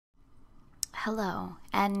Hello,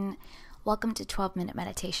 and welcome to 12-Minute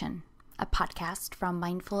Meditation, a podcast from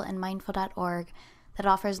mindful.org that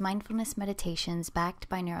offers mindfulness meditations backed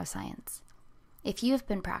by neuroscience. If you have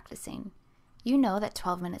been practicing, you know that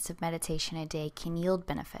 12 minutes of meditation a day can yield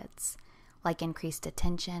benefits like increased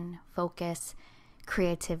attention, focus,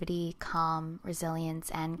 creativity, calm,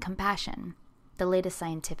 resilience, and compassion. The latest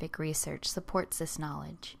scientific research supports this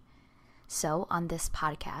knowledge. So, on this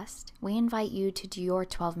podcast, we invite you to do your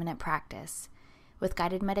 12-minute practice with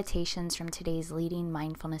guided meditations from today's leading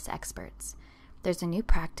mindfulness experts. There's a new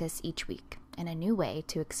practice each week and a new way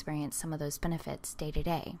to experience some of those benefits day to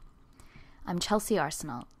day. I'm Chelsea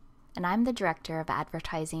Arsenault, and I'm the Director of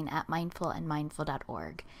Advertising at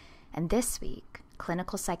mindful.org. And this week,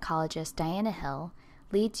 clinical psychologist Diana Hill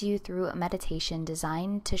leads you through a meditation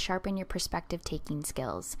designed to sharpen your perspective-taking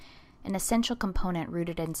skills, an essential component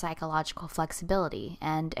rooted in psychological flexibility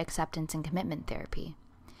and acceptance and commitment therapy.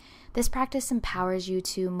 This practice empowers you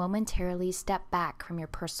to momentarily step back from your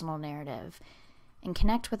personal narrative and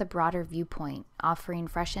connect with a broader viewpoint, offering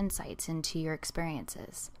fresh insights into your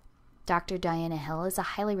experiences. Dr. Diana Hill is a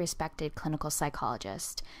highly respected clinical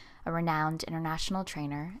psychologist, a renowned international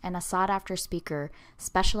trainer, and a sought-after speaker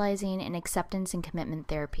specializing in acceptance and commitment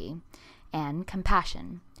therapy and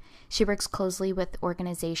compassion. She works closely with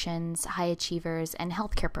organizations, high achievers, and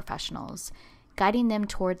healthcare professionals, guiding them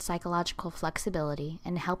towards psychological flexibility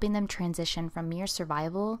and helping them transition from mere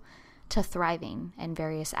survival to thriving in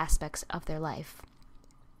various aspects of their life.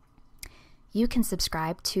 You can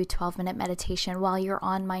subscribe to 12-Minute Meditation while you're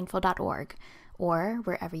on mindful.org or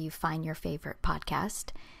wherever you find your favorite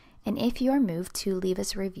podcast. And if you are moved to leave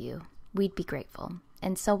us a review, we'd be grateful,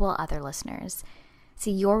 and so will other listeners.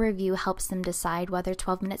 See, your review helps them decide whether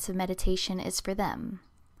 12 minutes of meditation is for them.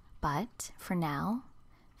 But for now,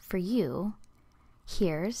 for you,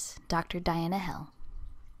 here's Dr. Diana Hill.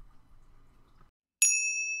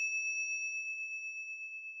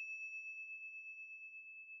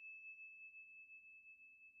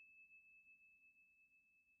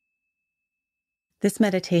 This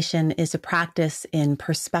meditation is a practice in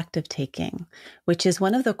perspective taking, which is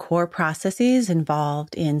one of the core processes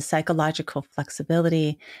involved in psychological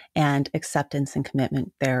flexibility and acceptance and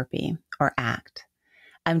commitment therapy, or ACT.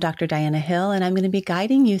 I'm Dr. Diana Hill, and I'm going to be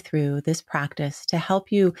guiding you through this practice to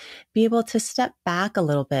help you be able to step back a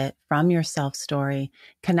little bit from your self-story,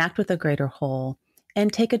 connect with a greater whole,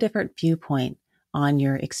 and take a different viewpoint on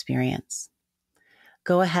your experience.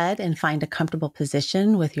 Go ahead and find a comfortable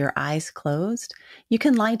position with your eyes closed. You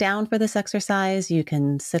can lie down for this exercise, you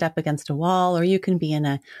can sit up against a wall, or you can be in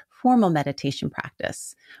a formal meditation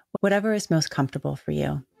practice, whatever is most comfortable for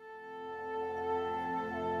you.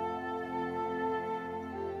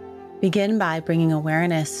 Begin by bringing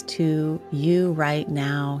awareness to you right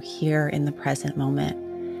now, here in the present moment.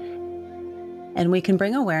 And we can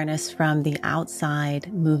bring awareness from the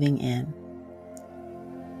outside moving in.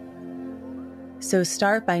 So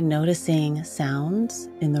start by noticing sounds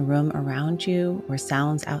in the room around you or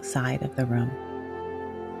sounds outside of the room.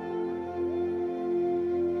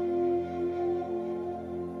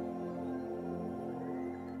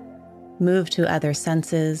 Move to other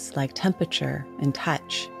senses like temperature and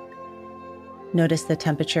touch. Notice the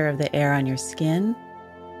temperature of the air on your skin.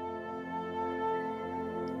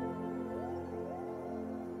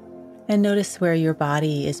 And notice where your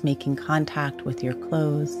body is making contact with your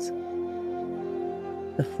clothes,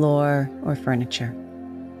 the floor, or furniture.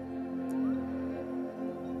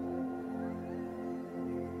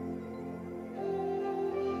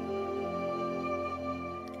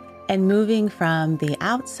 And moving from the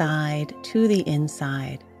outside to the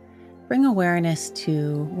inside, bring awareness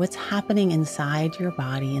to what's happening inside your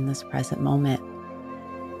body in this present moment.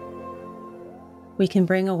 We can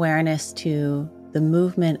bring awareness to the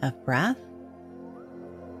movement of breath,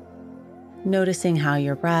 noticing how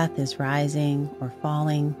your breath is rising or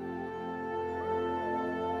falling,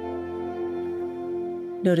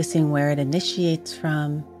 noticing where it initiates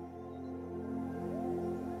from,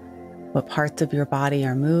 what parts of your body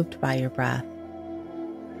are moved by your breath.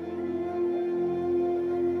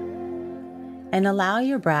 And allow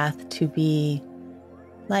your breath to be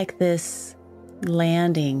like this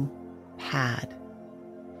landing pad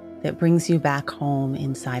that brings you back home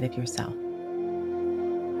inside of yourself.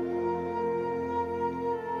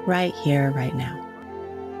 Right here, right now.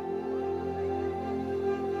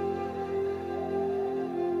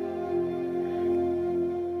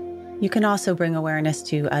 You can also bring awareness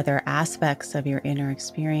to other aspects of your inner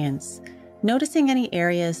experience, noticing any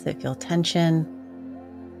areas that feel tension,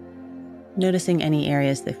 noticing any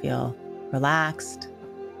areas that feel relaxed,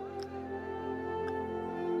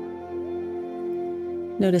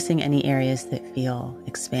 noticing any areas that feel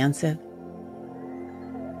expansive.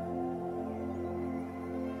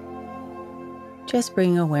 Just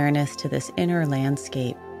bringing awareness to this inner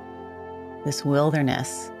landscape, this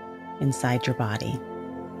wilderness inside your body.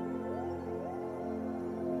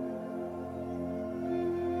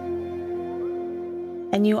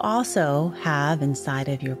 And you also have inside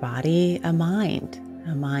of your body a mind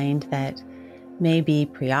that may be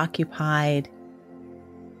preoccupied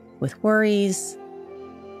with worries,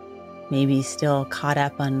 maybe still caught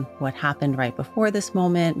up on what happened right before this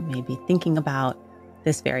moment, maybe thinking about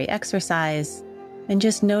this very exercise, and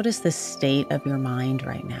just notice the state of your mind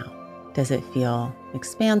right now. Does it feel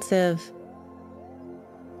expansive?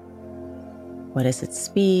 What is its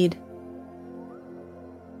speed?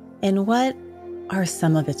 And what are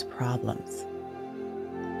some of its problems?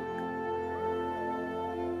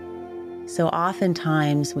 So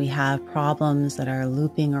oftentimes we have problems that are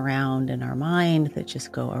looping around in our mind that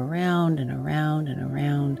just go around and around and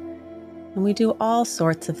around. And we do all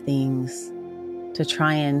sorts of things to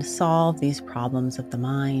try and solve these problems of the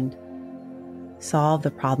mind, solve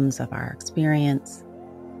the problems of our experience.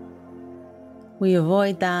 We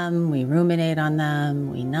avoid them, we ruminate on them,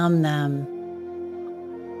 we numb them.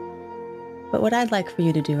 But what I'd like for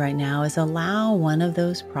you to do right now is allow one of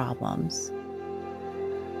those problems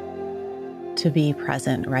to be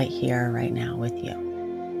present right here, right now with you.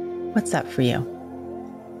 What's up for you?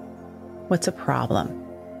 What's a problem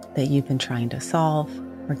that you've been trying to solve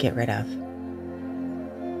or get rid of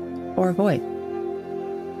or avoid?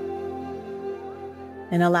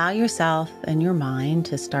 And allow yourself and your mind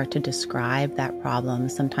to start to describe that problem.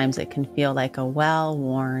 Sometimes it can feel like a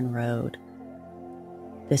well-worn road.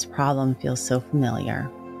 This problem feels so familiar.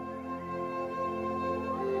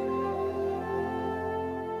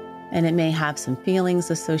 And it may have some feelings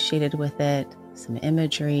associated with it, some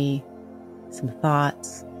imagery, some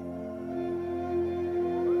thoughts.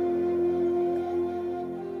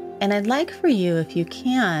 And I'd like for you, if you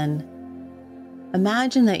can,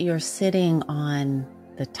 imagine that you're sitting on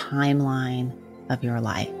the timeline of your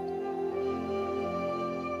life.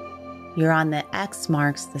 You're on the X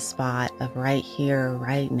marks the spot of right here,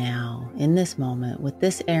 right now, in this moment, with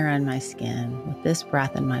this air on my skin, with this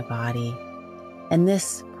breath in my body, and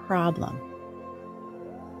this problem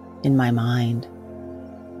in my mind,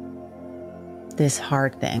 this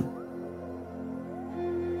hard thing.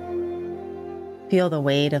 Feel the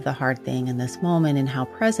weight of the hard thing in this moment and how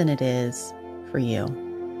present it is for you.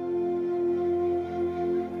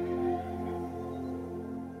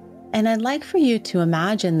 And I'd like for you to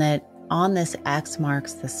imagine that on this X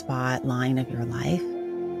marks the spot line of your life,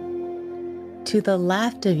 to the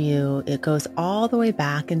left of you, it goes all the way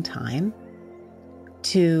back in time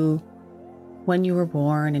to when you were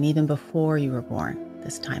born and even before you were born,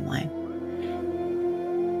 this timeline.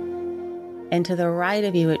 And to the right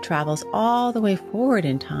of you, it travels all the way forward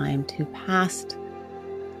in time to past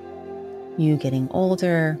you getting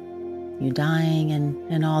older, you dying,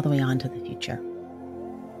 and all the way on to the future.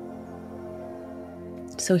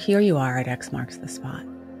 So here you are at X marks the spot.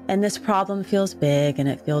 And this problem feels big and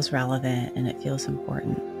it feels relevant and it feels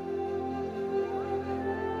important.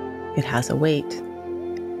 It has a weight.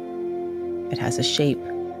 It has a shape.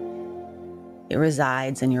 It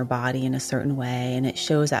resides in your body in a certain way and it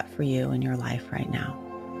shows up for you in your life right now.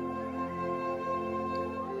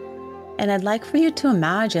 And I'd like for you to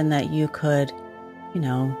imagine that you could,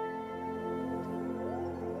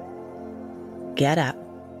 get up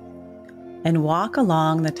and walk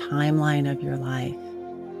along the timeline of your life,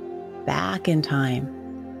 back in time,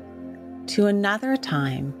 to another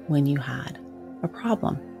time when you had a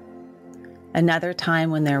problem. Another time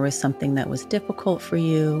when there was something that was difficult for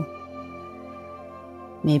you.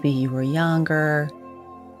 Maybe you were younger,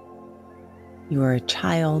 you were a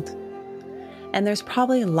child. And there's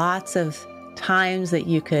probably lots of times that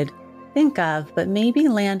you could think of, but maybe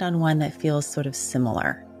land on one that feels sort of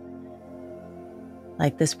similar.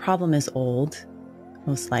 Like this problem is old,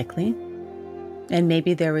 most likely. And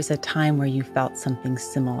maybe there was a time where you felt something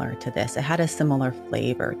similar to this. It had a similar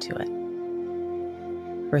flavor to it.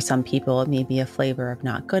 For some people, it may be a flavor of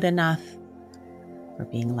not good enough, or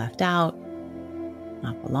being left out,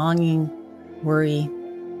 not belonging, worry.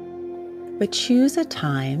 But choose a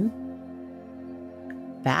time,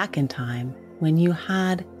 back in time, when you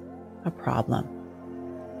had a problem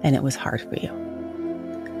and it was hard for you.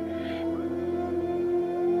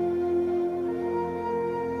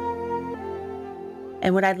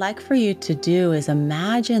 And what I'd like for you to do is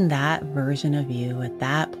imagine that version of you at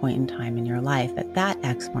that point in time in your life, that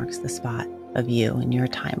X marks the spot of you in your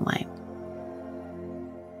timeline.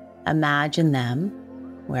 Imagine them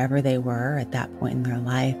wherever they were at that point in their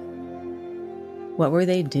life. What were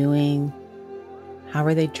they doing? How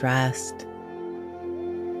were they dressed?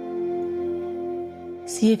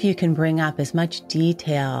 See if you can bring up as much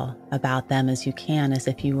detail about them as you can, as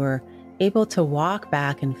if you were able to walk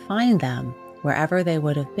back and find them wherever they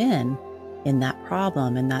would have been in that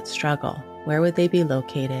problem, in that struggle. Where would they be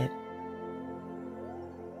located?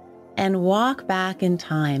 And walk back in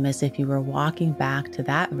time as if you were walking back to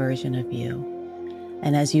that version of you.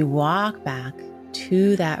 And as you walk back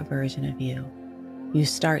to that version of you, you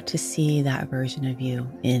start to see that version of you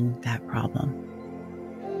in that problem.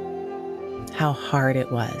 How hard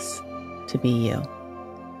it was to be you,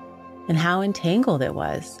 and how entangled it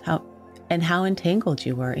was, how entangled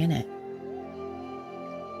you were in it.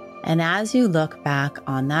 And as you look back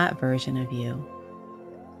on that version of you,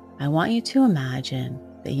 I want you to imagine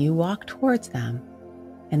that you walk towards them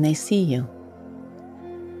and they see you.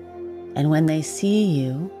 And when they see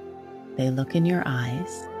you, they look in your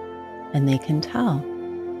eyes and they can tell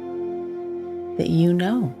that you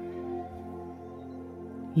know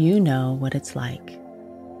what it's like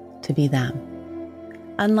to be them,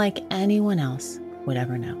 unlike anyone else would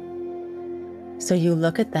ever know. So you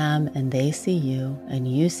look at them and they see you and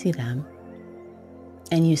you see them,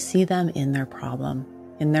 and you see them in their problem,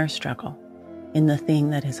 in their struggle, in the thing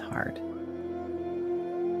that is hard.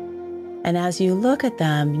 And as you look at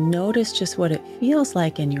them, notice just what it feels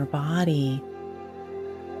like in your body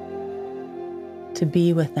to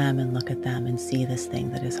be with them and look at them and see this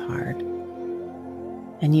thing that is hard.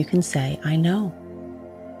 And you can say, I know.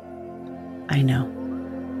 I know.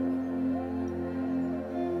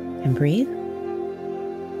 And breathe.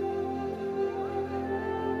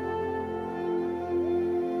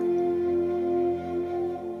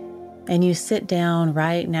 And you sit down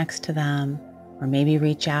right next to them, or maybe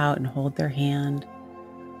reach out and hold their hand,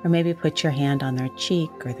 or maybe put your hand on their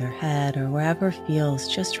cheek or their head or wherever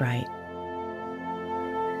feels just right.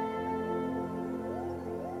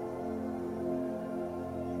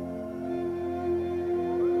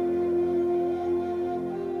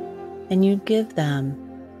 And you give them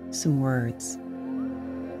some words.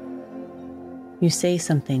 You say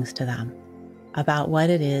some things to them about what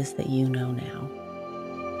it is that you know now.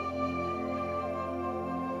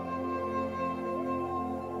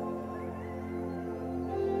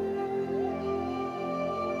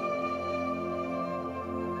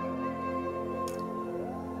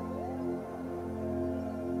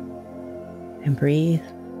 And breathe.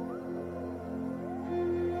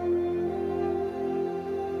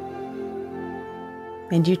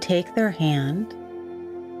 And you take their hand,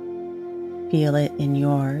 feel it in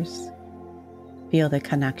yours, feel the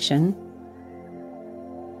connection,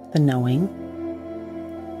 the knowing.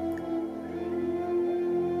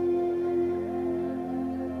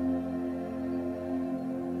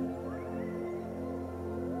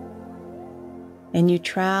 And you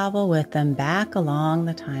travel with them back along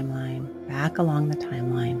the timeline,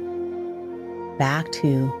 back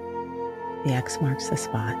to the X marks the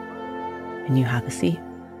spot. And you have a seat.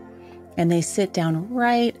 And they sit down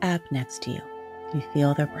right up next to you. You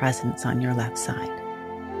feel their presence on your left side.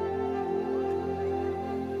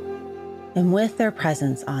 And with their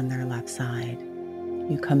presence on their left side,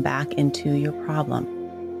 you come back into your problem,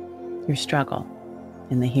 your struggle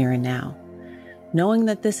in the here and now, knowing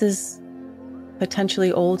that this is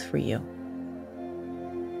potentially old for you.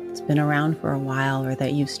 It's been around for a while, or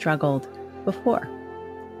that you've struggled before,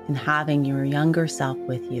 and having your younger self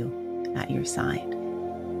with you at your side.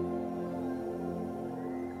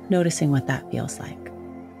 Noticing what that feels like,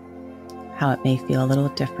 how it may feel a little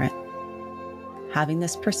different, having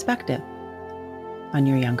this perspective on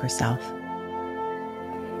your younger self.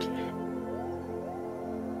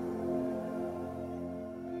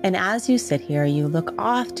 And as you sit here, you look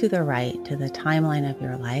off to the right, to the timeline of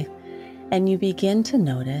your life, and you begin to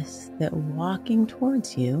notice that walking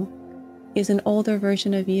towards you is an older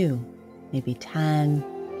version of you, maybe 10,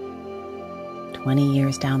 20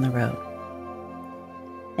 years down the road.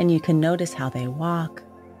 And you can notice how they walk.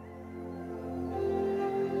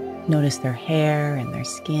 Notice their hair and their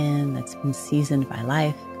skin that's been seasoned by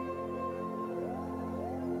life.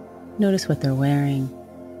 Notice what they're wearing.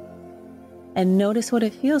 And notice what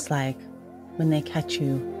it feels like when they catch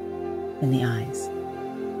you in the eyes.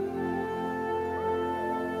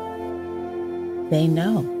 They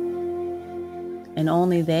know. And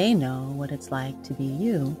only they know what it's like to be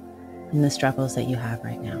you in the struggles that you have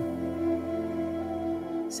right now.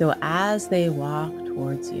 So as they walk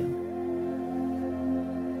towards you,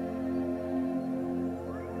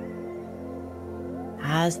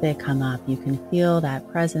 as they come up, you can feel that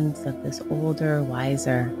presence of this older,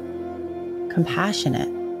 wiser, compassionate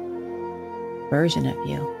version of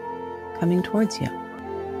you coming towards you.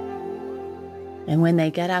 And when they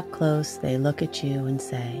get up close, they look at you and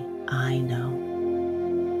say, I know.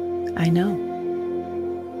 I know.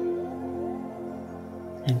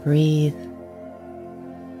 And breathe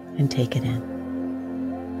and take it in.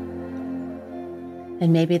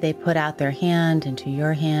 And maybe they put out their hand into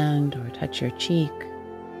your hand or touch your cheek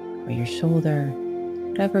or your shoulder,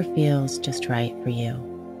 whatever feels just right for you.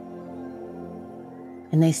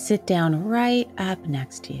 And they sit down right up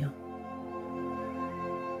next to you.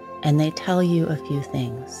 And they tell you a few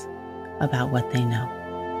things about what they know.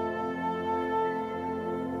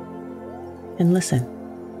 And listen.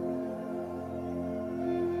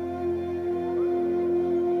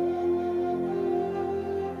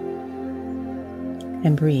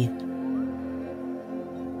 And breathe.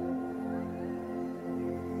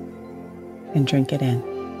 And drink it in.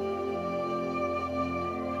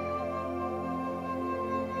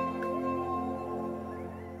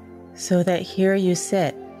 So that here you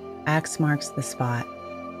sit, X marks the spot.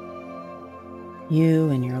 You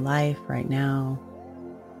and your life right now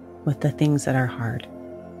with the things that are hard.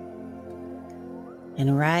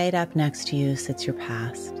 And right up next to you sits your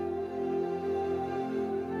past,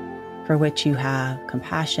 for which you have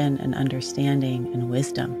compassion and understanding and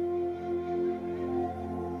wisdom.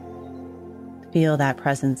 Feel that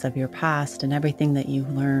presence of your past and everything that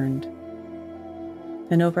you've learned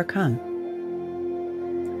and overcome.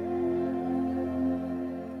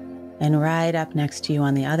 And right up next to you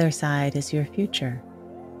on the other side is your future.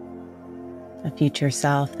 A future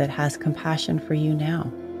self that has compassion for you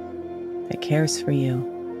now, that cares for you,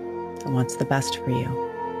 that wants the best for you,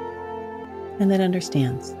 and that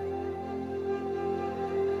understands.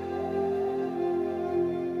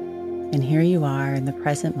 And here you are in the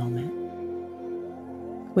present moment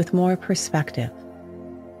with more perspective,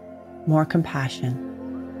 more compassion.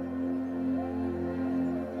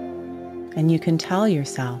 And you can tell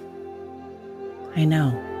yourself, I know.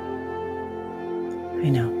 I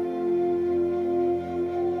know.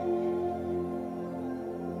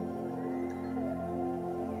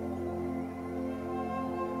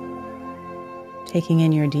 Taking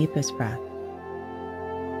in your deepest breath.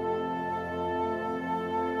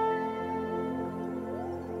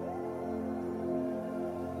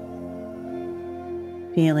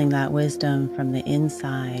 Feeling that wisdom from the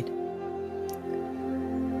inside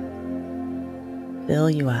fill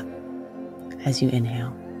you up as you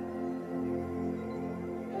inhale.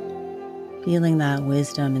 Feeling that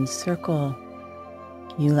wisdom encircle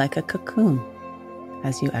you like a cocoon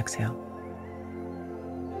as you exhale.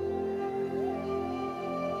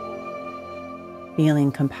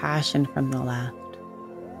 Feeling compassion from the left,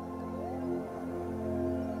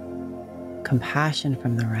 compassion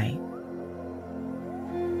from the right,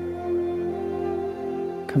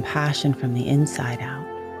 compassion from the inside out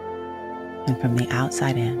and from the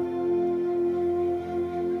outside in.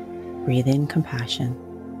 Breathe in compassion.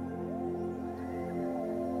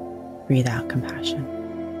 Breathe out compassion.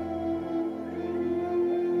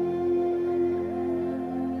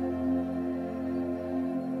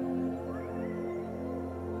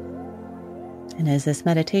 And as this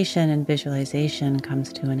meditation and visualization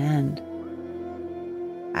comes to an end,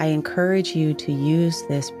 I encourage you to use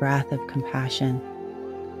this breath of compassion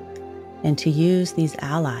and to use these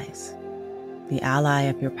allies, the ally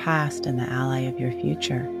of your past and the ally of your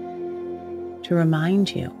future, to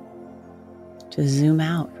remind you to zoom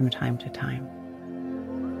out from time to time.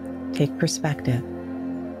 Take perspective.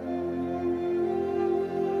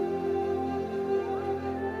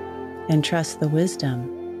 And trust the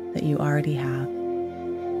wisdom that you already have.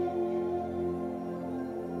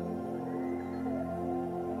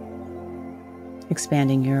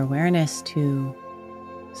 Expanding your awareness to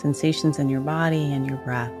sensations in your body and your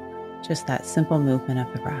breath, just that simple movement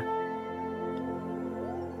of the breath.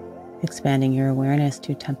 Expanding your awareness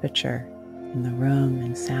to temperature in the room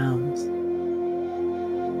and sounds.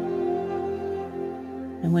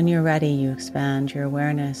 And when you're ready, you expand your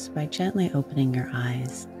awareness by gently opening your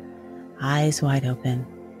eyes, eyes wide open,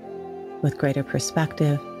 with greater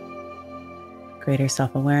perspective, greater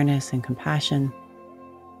self-awareness and compassion,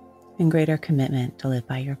 and greater commitment to live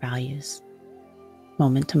by your values,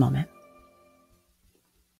 moment to moment.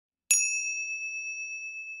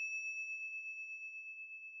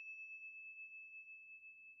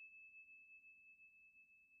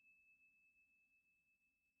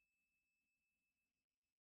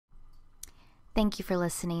 Thank you for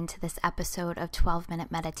listening to this episode of 12-Minute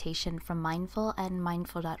Meditation from Mindful and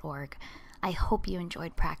mindful.org. I hope you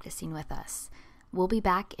enjoyed practicing with us. We'll be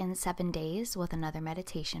back in 7 days with another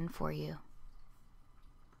meditation for you.